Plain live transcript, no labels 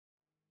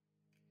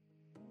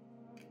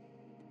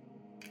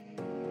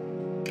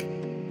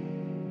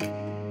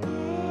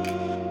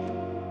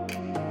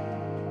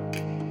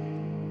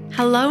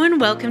Hello and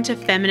welcome to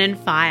Feminine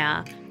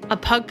Fire, a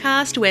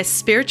podcast where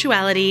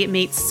spirituality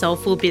meets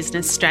soulful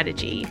business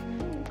strategy.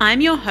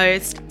 I'm your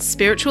host,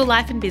 spiritual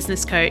life and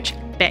business coach,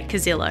 Beck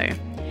Casillo,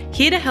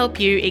 here to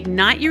help you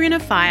ignite your inner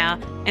fire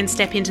and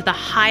step into the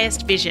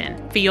highest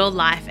vision for your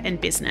life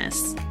and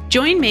business.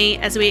 Join me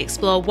as we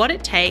explore what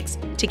it takes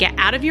to get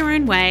out of your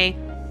own way,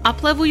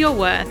 up-level your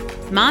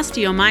worth, master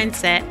your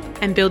mindset,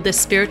 and build the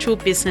spiritual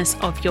business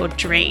of your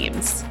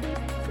dreams.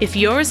 If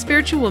you're a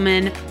spiritual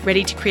woman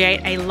ready to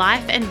create a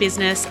life and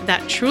business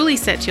that truly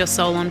sets your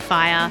soul on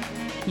fire,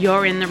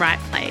 you're in the right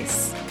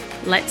place.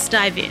 Let's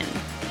dive in.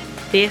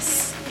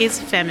 This is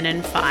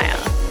Feminine Fire.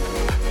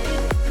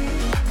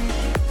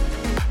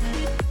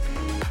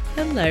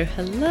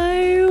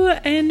 Hello,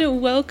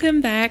 and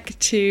welcome back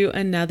to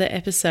another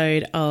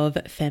episode of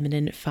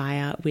Feminine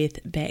Fire with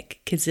Beck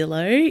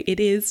Casillo. It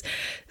is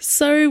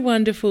so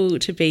wonderful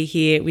to be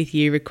here with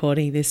you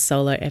recording this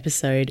solo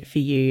episode for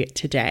you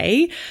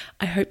today.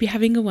 I hope you're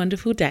having a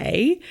wonderful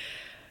day.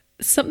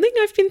 Something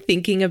I've been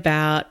thinking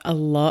about a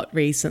lot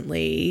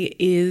recently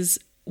is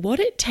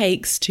what it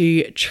takes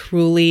to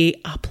truly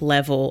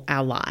up-level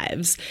our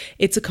lives.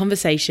 It's a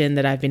conversation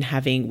that I've been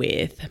having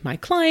with my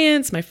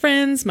clients, my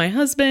friends, my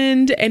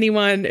husband,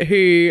 anyone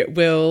who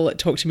will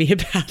talk to me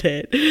about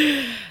it.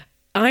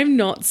 I'm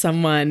not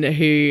someone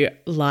who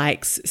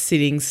likes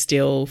sitting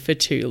still for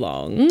too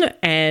long,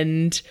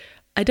 and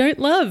I don't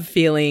love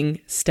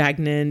feeling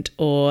stagnant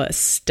or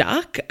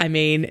stuck. I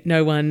mean,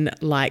 no one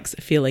likes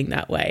feeling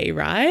that way,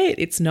 right?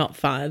 It's not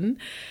fun.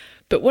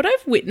 But what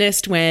I've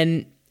witnessed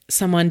when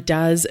someone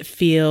does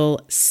feel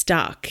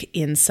stuck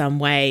in some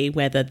way,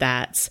 whether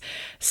that's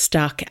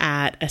stuck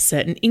at a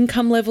certain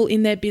income level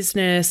in their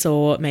business,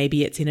 or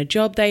maybe it's in a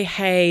job they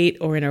hate,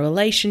 or in a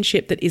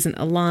relationship that isn't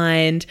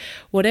aligned,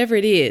 whatever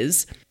it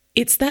is,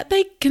 it's that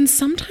they can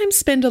sometimes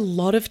spend a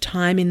lot of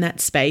time in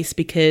that space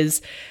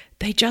because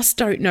they just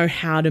don't know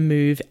how to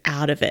move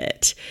out of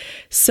it.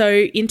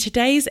 So in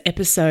today's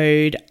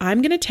episode,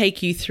 I'm going to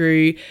take you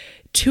through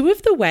two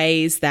of the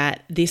ways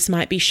that this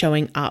might be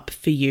showing up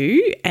for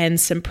you and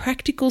some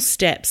practical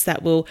steps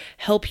that will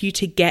help you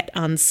to get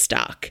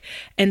unstuck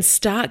and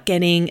start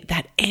getting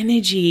that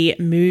energy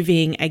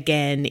moving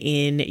again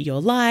in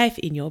your life,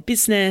 in your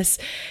business,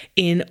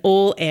 in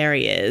all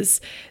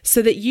areas,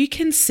 so that you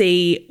can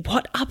see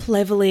what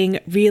up-leveling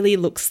really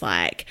looks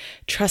like,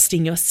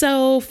 trusting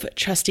yourself,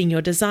 trusting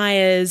your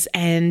desires,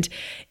 and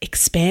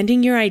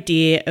expanding your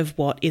idea of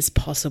what is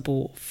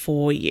possible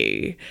for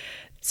you.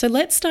 So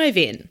let's dive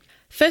in.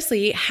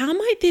 Firstly, how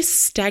might this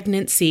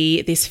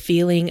stagnancy, this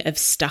feeling of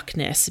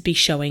stuckness be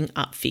showing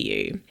up for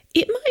you?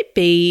 It might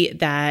be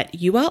that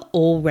you are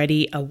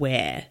already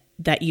aware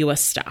that you are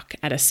stuck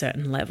at a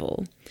certain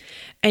level.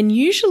 And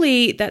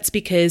usually that's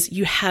because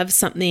you have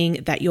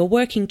something that you're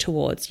working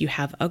towards. You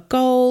have a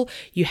goal,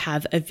 you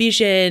have a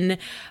vision,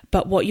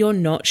 but what you're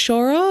not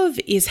sure of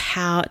is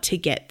how to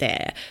get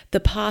there.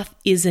 The path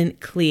isn't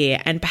clear,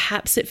 and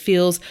perhaps it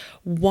feels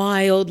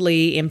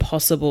wildly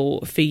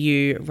impossible for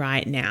you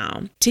right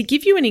now. To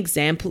give you an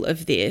example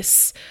of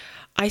this,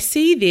 I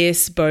see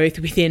this both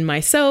within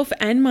myself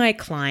and my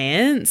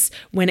clients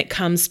when it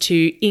comes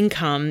to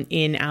income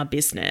in our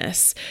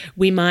business.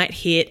 We might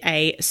hit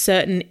a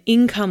certain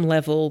income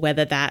level,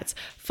 whether that's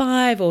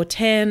 5 or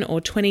 10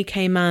 or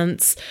 20K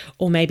months,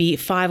 or maybe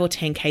 5 or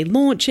 10K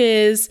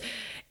launches.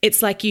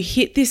 It's like you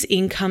hit this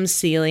income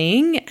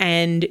ceiling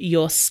and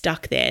you're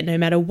stuck there. No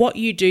matter what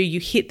you do, you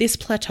hit this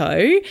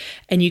plateau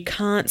and you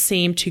can't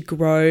seem to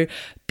grow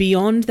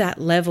beyond that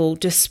level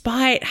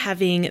despite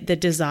having the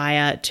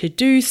desire to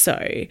do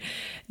so.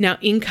 Now,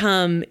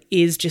 income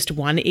is just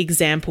one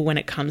example when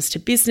it comes to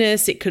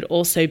business. It could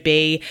also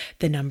be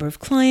the number of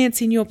clients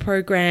in your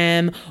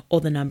program or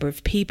the number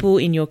of people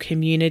in your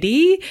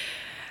community.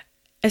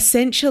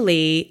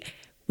 Essentially,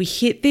 we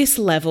hit this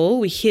level,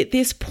 we hit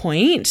this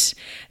point,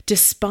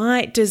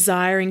 despite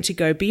desiring to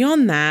go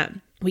beyond that,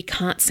 we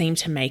can't seem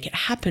to make it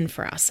happen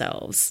for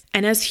ourselves.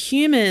 And as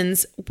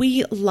humans,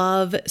 we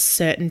love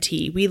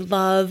certainty, we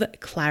love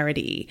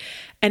clarity,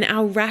 and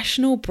our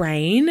rational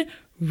brain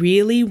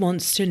really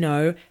wants to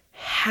know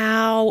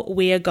how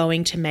we are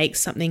going to make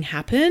something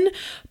happen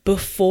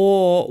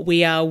before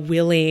we are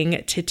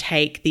willing to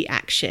take the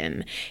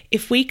action.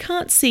 If we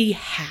can't see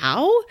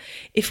how,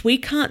 if we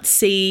can't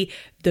see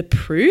the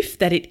proof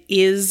that it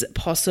is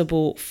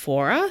possible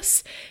for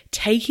us,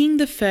 taking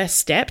the first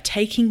step,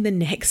 taking the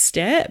next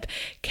step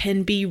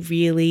can be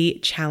really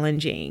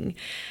challenging.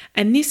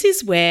 And this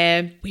is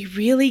where we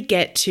really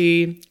get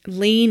to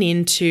lean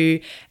into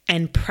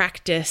and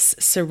practice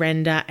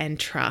surrender and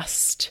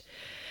trust.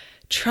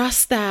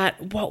 Trust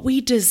that what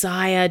we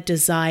desire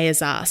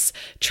desires us.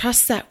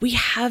 Trust that we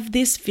have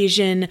this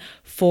vision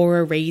for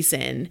a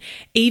reason,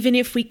 even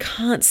if we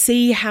can't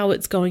see how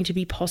it's going to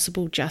be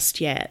possible just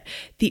yet.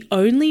 The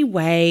only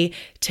way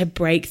to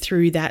break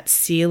through that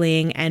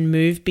ceiling and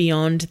move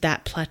beyond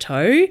that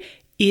plateau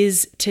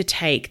is to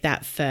take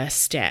that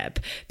first step.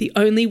 The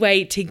only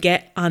way to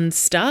get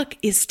unstuck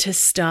is to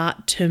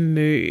start to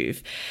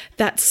move.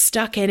 That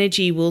stuck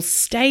energy will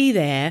stay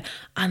there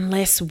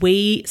unless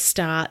we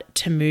start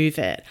to move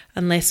it,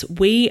 unless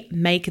we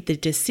make the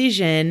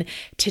decision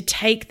to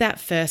take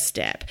that first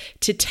step,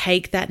 to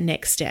take that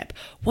next step,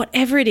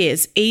 whatever it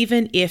is,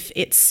 even if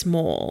it's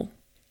small.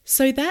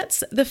 So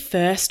that's the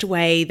first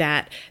way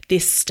that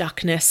this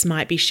stuckness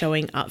might be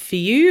showing up for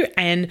you,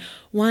 and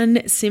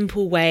one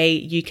simple way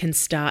you can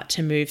start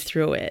to move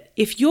through it.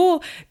 If you're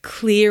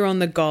clear on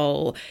the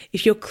goal,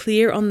 if you're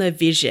clear on the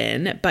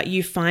vision, but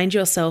you find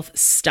yourself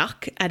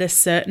stuck at a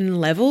certain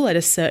level, at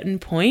a certain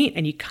point,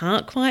 and you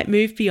can't quite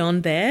move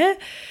beyond there,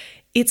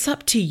 it's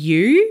up to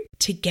you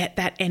to get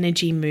that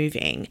energy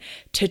moving,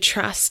 to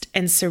trust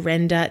and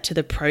surrender to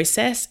the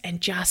process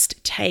and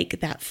just take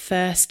that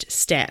first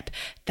step,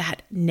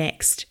 that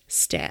next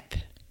step.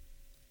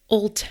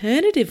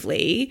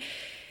 Alternatively,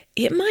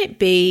 it might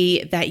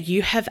be that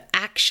you have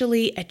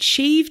actually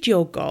achieved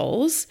your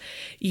goals.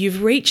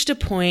 You've reached a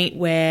point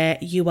where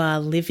you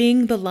are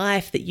living the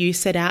life that you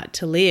set out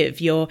to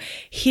live. You're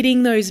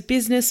hitting those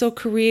business or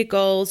career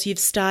goals. You've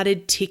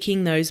started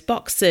ticking those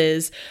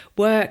boxes: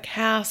 work,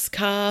 house,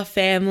 car,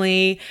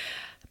 family.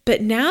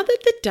 But now that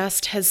the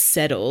dust has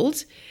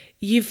settled,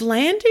 you've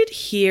landed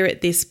here at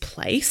this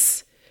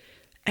place,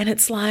 and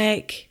it's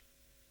like,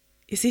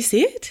 is this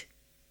it?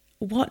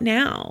 What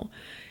now?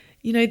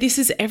 This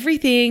is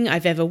everything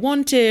I've ever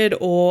wanted,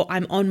 or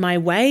I'm on my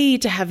way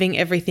to having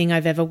everything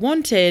I've ever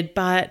wanted,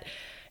 but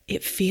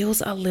it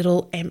feels a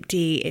little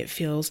empty. It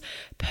feels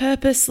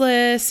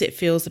purposeless. It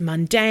feels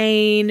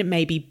mundane,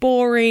 maybe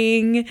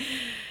boring.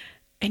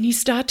 And you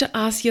start to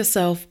ask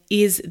yourself,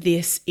 is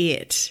this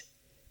it?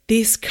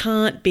 This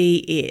can't be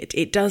it.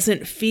 It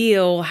doesn't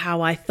feel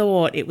how I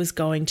thought it was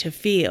going to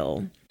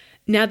feel.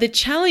 Now, the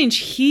challenge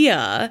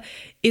here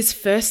is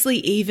firstly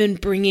even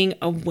bringing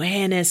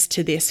awareness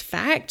to this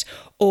fact,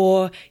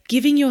 or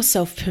giving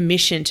yourself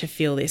permission to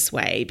feel this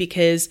way,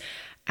 because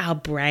our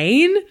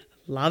brain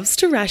loves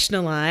to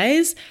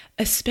rationalize,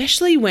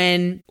 especially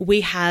when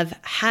we have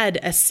had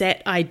a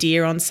set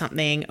idea on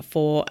something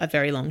for a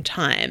very long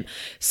time.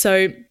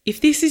 So if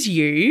this is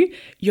you,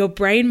 your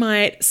brain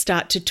might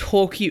start to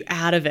talk you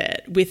out of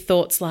it with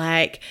thoughts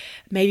like,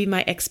 maybe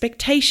my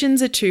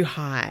expectations are too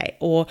high,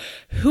 or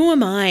who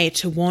am I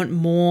to want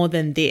more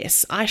than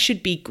this? I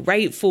should be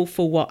grateful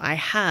for what I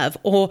have,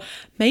 or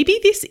maybe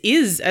this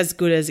is as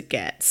good as it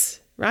gets.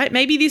 Right?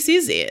 Maybe this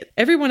is it.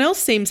 Everyone else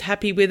seems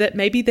happy with it.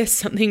 Maybe there's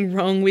something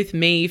wrong with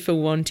me for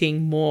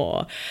wanting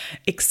more,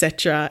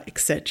 etc.,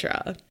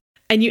 etc.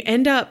 And you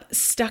end up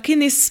stuck in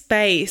this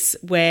space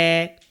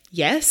where,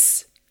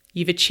 yes,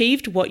 you've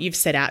achieved what you've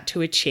set out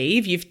to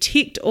achieve. You've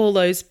ticked all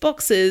those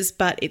boxes,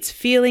 but it's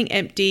feeling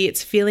empty.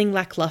 It's feeling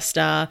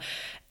lackluster,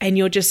 and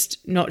you're just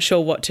not sure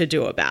what to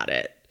do about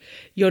it.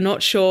 You're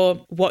not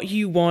sure what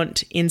you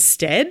want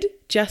instead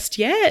just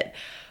yet.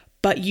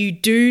 But you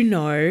do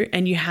know,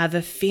 and you have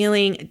a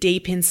feeling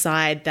deep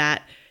inside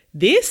that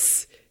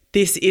this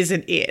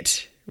isn't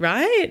it,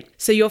 right?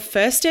 So your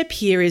first step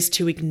here is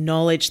to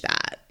acknowledge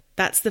that.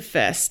 That's the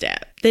first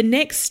step. The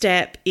next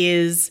step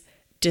is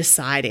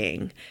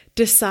deciding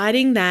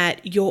that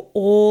you're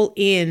all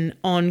in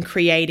on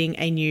creating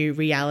a new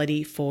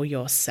reality for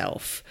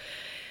yourself.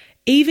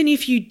 Even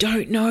if you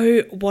don't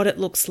know what it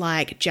looks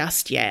like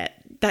just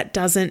yet, that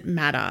doesn't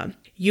matter.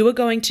 You are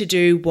going to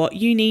do what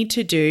you need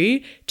to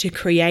do to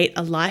create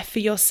a life for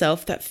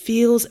yourself that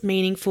feels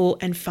meaningful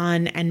and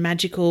fun and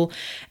magical,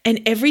 and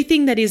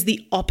everything that is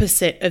the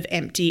opposite of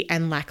empty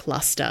and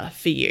lackluster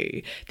for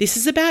you. This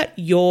is about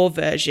your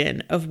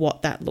version of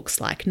what that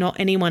looks like, not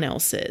anyone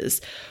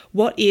else's.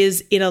 What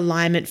is in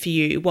alignment for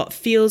you? What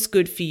feels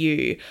good for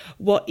you?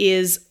 What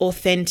is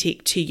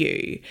authentic to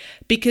you?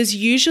 Because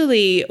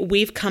usually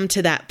we've come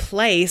to that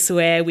place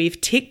where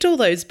we've ticked all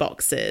those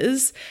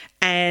boxes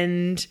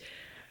and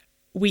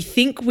we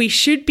think we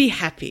should be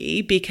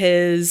happy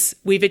because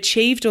we've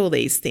achieved all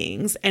these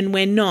things, and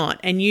we're not.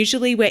 And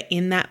usually we're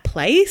in that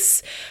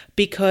place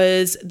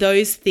because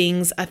those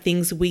things are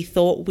things we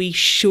thought we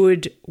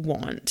should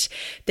want.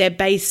 They're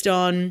based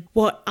on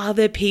what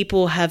other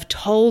people have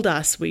told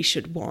us we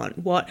should want,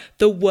 what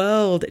the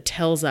world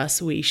tells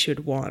us we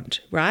should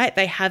want, right?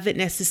 They haven't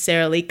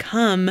necessarily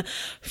come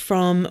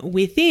from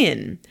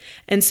within.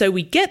 And so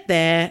we get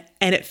there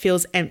and it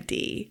feels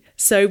empty.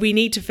 So we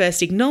need to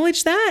first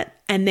acknowledge that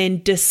and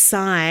then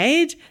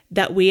decide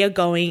that we are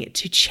going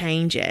to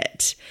change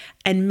it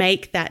and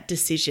make that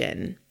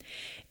decision.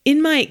 In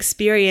my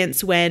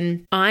experience,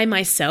 when I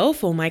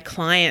myself or my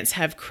clients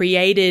have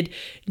created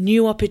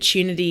new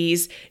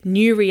opportunities,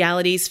 new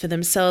realities for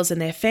themselves and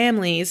their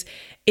families,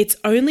 it's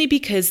only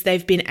because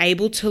they've been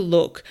able to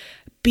look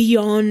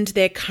beyond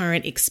their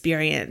current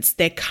experience,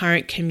 their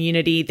current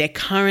community, their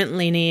current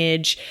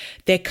lineage,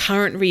 their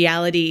current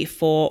reality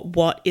for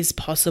what is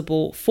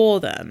possible for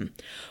them.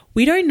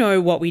 We don't know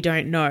what we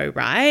don't know,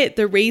 right?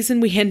 The reason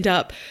we end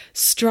up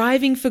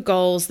striving for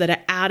goals that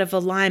are out of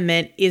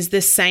alignment is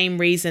the same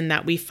reason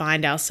that we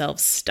find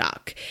ourselves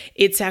stuck.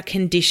 It's our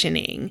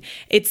conditioning.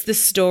 It's the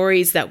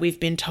stories that we've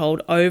been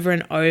told over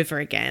and over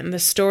again, the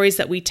stories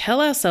that we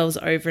tell ourselves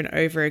over and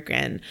over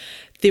again,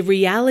 the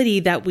reality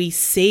that we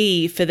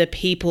see for the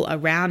people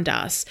around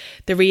us,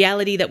 the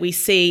reality that we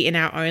see in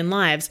our own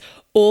lives.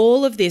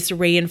 All of this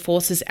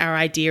reinforces our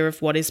idea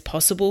of what is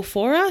possible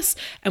for us,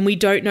 and we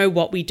don't know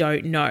what we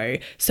don't know.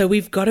 So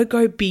we've got to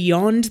go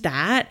beyond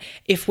that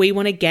if we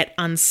want to get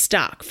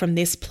unstuck from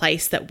this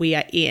place that we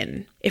are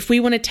in. If we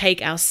want to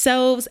take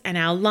ourselves and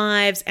our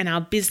lives and our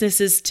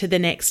businesses to the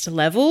next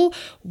level,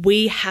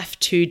 we have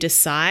to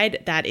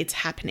decide that it's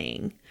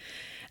happening.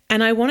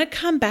 And I want to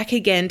come back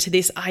again to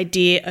this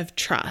idea of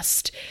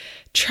trust.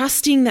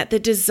 Trusting that the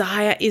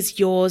desire is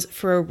yours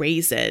for a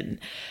reason.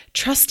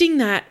 Trusting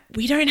that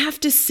we don't have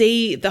to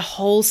see the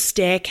whole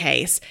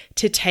staircase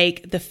to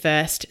take the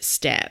first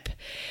step.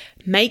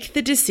 Make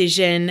the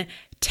decision,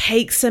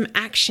 take some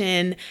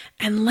action,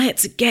 and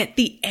let's get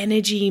the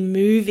energy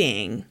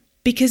moving.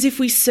 Because if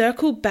we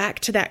circle back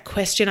to that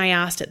question I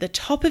asked at the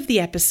top of the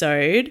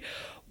episode,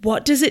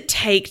 what does it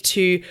take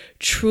to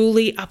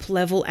truly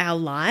up-level our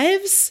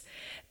lives?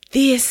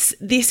 This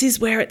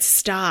is where it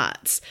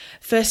starts.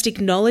 First,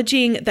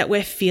 acknowledging that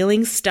we're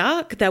feeling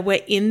stuck, that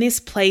we're in this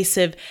place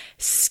of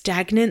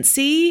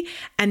stagnancy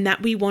and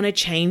that we want to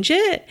change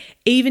it.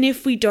 Even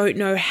if we don't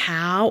know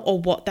how or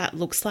what that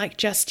looks like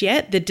just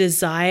yet, the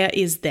desire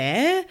is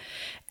there.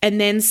 And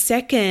then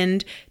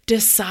second,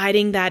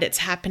 deciding that it's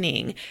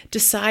happening,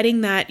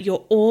 deciding that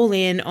you're all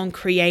in on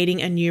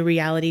creating a new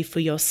reality for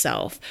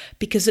yourself,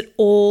 because it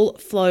all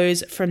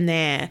flows from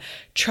there.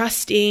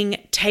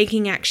 Trusting,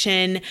 taking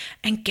action,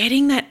 and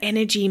getting that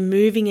energy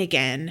moving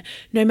again,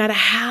 no matter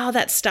how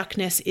that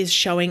stuckness is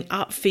showing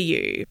up for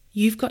you.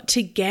 You've got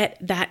to get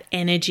that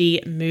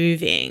energy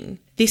moving.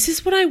 This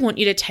is what I want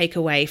you to take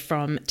away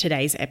from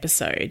today's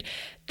episode,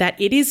 that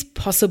it is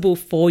possible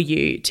for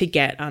you to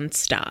get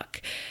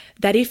unstuck.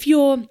 That if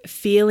you're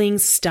feeling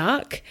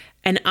stuck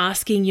and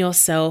asking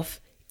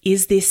yourself,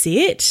 is this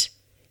it?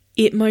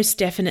 It most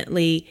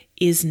definitely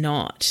is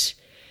not.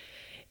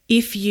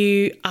 If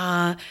you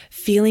are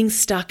feeling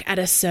stuck at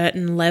a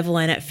certain level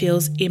and it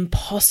feels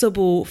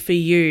impossible for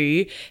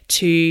you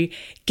to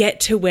get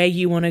to where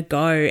you want to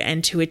go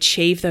and to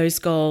achieve those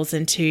goals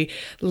and to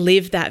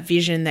live that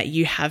vision that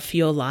you have for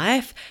your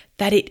life,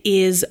 that it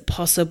is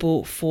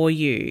possible for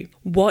you.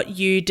 What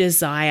you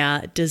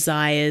desire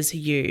desires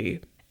you.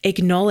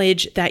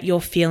 Acknowledge that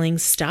you're feeling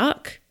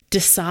stuck.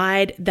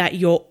 Decide that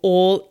you're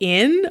all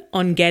in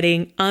on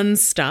getting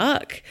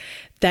unstuck,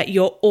 that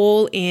you're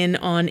all in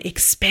on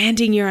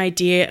expanding your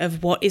idea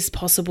of what is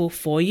possible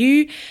for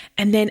you,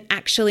 and then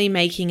actually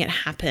making it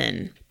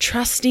happen.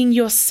 Trusting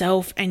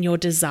yourself and your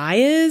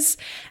desires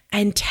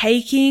and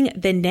taking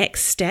the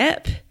next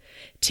step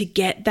to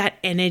get that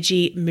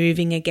energy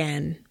moving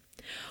again.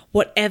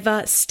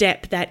 Whatever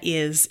step that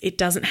is, it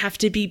doesn't have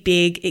to be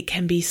big, it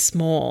can be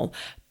small,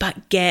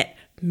 but get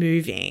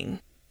moving.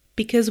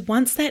 Because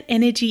once that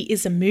energy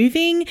is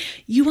moving,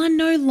 you are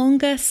no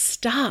longer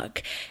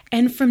stuck.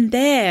 And from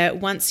there,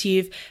 once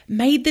you've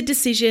made the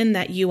decision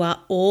that you are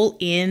all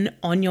in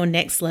on your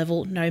next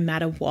level, no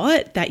matter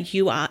what, that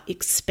you are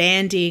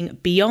expanding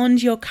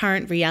beyond your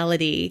current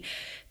reality,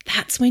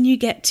 that's when you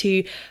get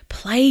to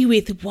play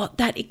with what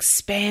that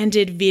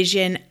expanded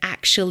vision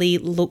actually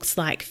looks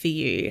like for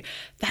you.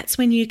 That's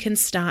when you can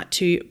start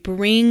to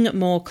bring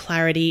more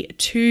clarity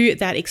to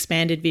that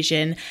expanded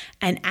vision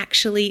and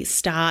actually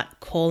start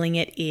calling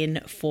it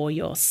in for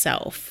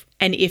yourself.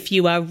 And if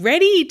you are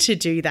ready to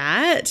do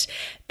that,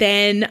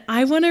 then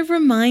I want to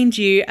remind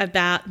you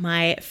about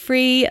my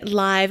free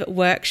live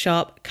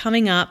workshop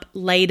coming up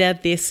later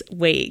this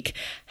week.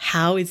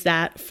 How is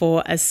that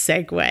for a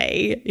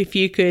segue? If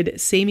you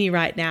could see me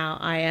right now,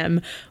 I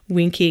am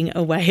winking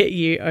away at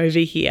you over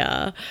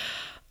here.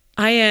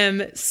 I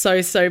am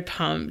so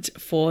pumped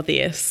for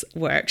this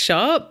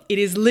workshop. It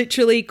is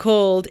literally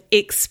called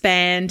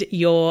Expand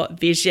Your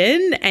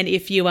Vision. And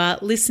if you are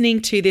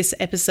listening to this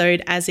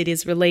episode as it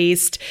is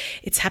released,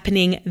 it's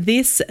happening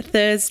this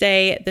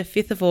Thursday, the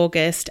 5th of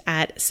August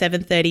at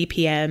 7:30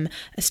 p.m.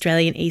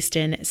 Australian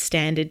Eastern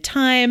Standard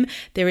Time.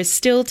 There is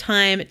still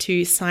time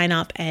to sign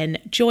up and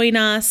join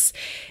us.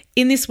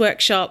 In this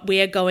workshop,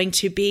 we are going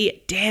to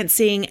be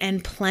dancing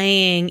and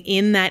playing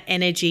in that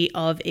energy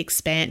of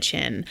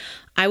expansion.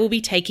 I will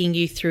be taking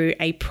you through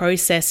a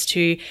process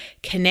to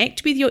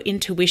connect with your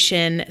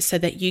intuition so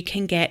that you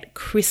can get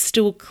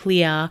crystal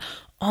clear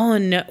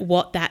on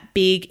what that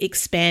big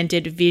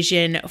expanded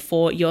vision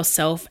for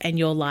yourself and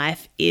your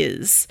life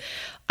is.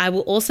 I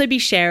will also be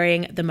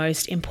sharing the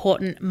most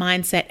important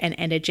mindset and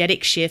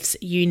energetic shifts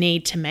you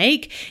need to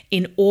make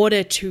in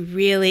order to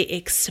really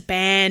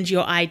expand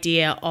your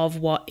idea of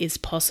what is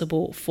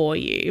possible for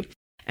you.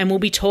 And we'll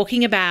be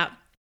talking about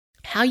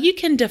how you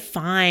can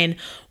define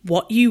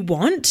what you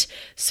want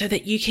so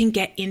that you can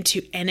get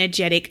into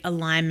energetic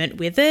alignment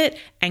with it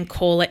and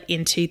call it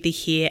into the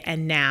here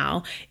and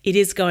now. It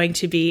is going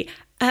to be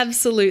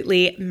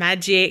absolutely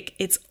magic.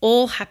 It's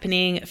all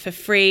happening for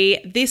free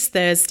this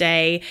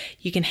Thursday.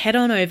 You can head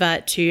on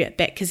over to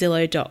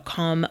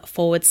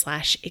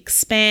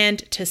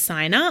beckcarzillo.com/expand to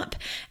sign up,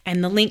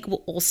 and the link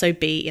will also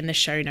be in the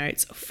show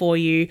notes for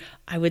you.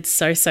 I would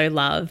so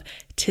love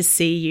to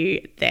see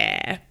you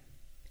there.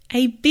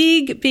 A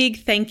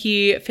big thank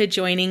you for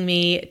joining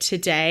me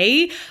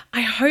today. I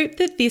hope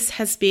that this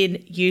has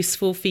been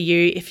useful for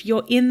you. If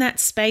you're in that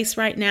space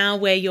right now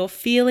where you're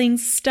feeling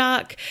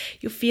stuck,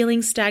 you're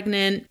feeling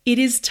stagnant, it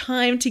is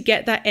time to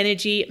get that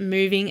energy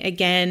moving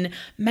again.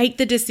 Make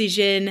the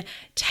decision,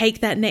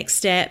 take that next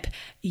step.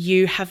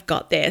 You have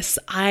got this.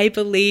 I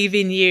believe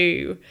in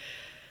you.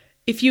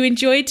 If you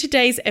enjoyed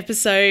today's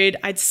episode,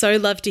 I'd so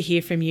love to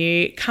hear from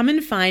you. Come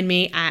and find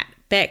me at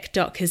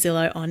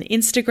beck.carzillo on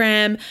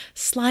Instagram,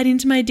 slide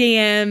into my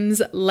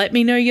DMs, let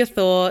me know your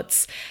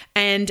thoughts.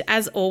 And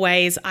as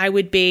always, I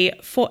would be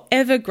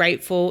forever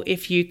grateful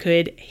if you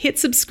could hit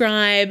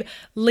subscribe,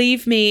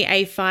 leave me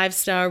a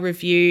 5-star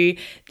review.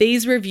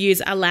 These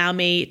reviews allow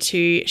me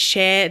to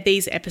share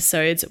these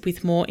episodes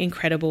with more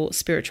incredible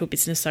spiritual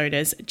business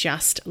owners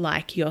just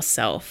like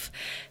yourself.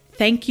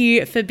 Thank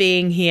you for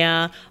being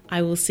here.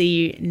 I will see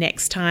you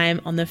next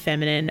time on the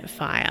Feminine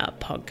Fire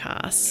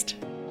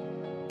podcast.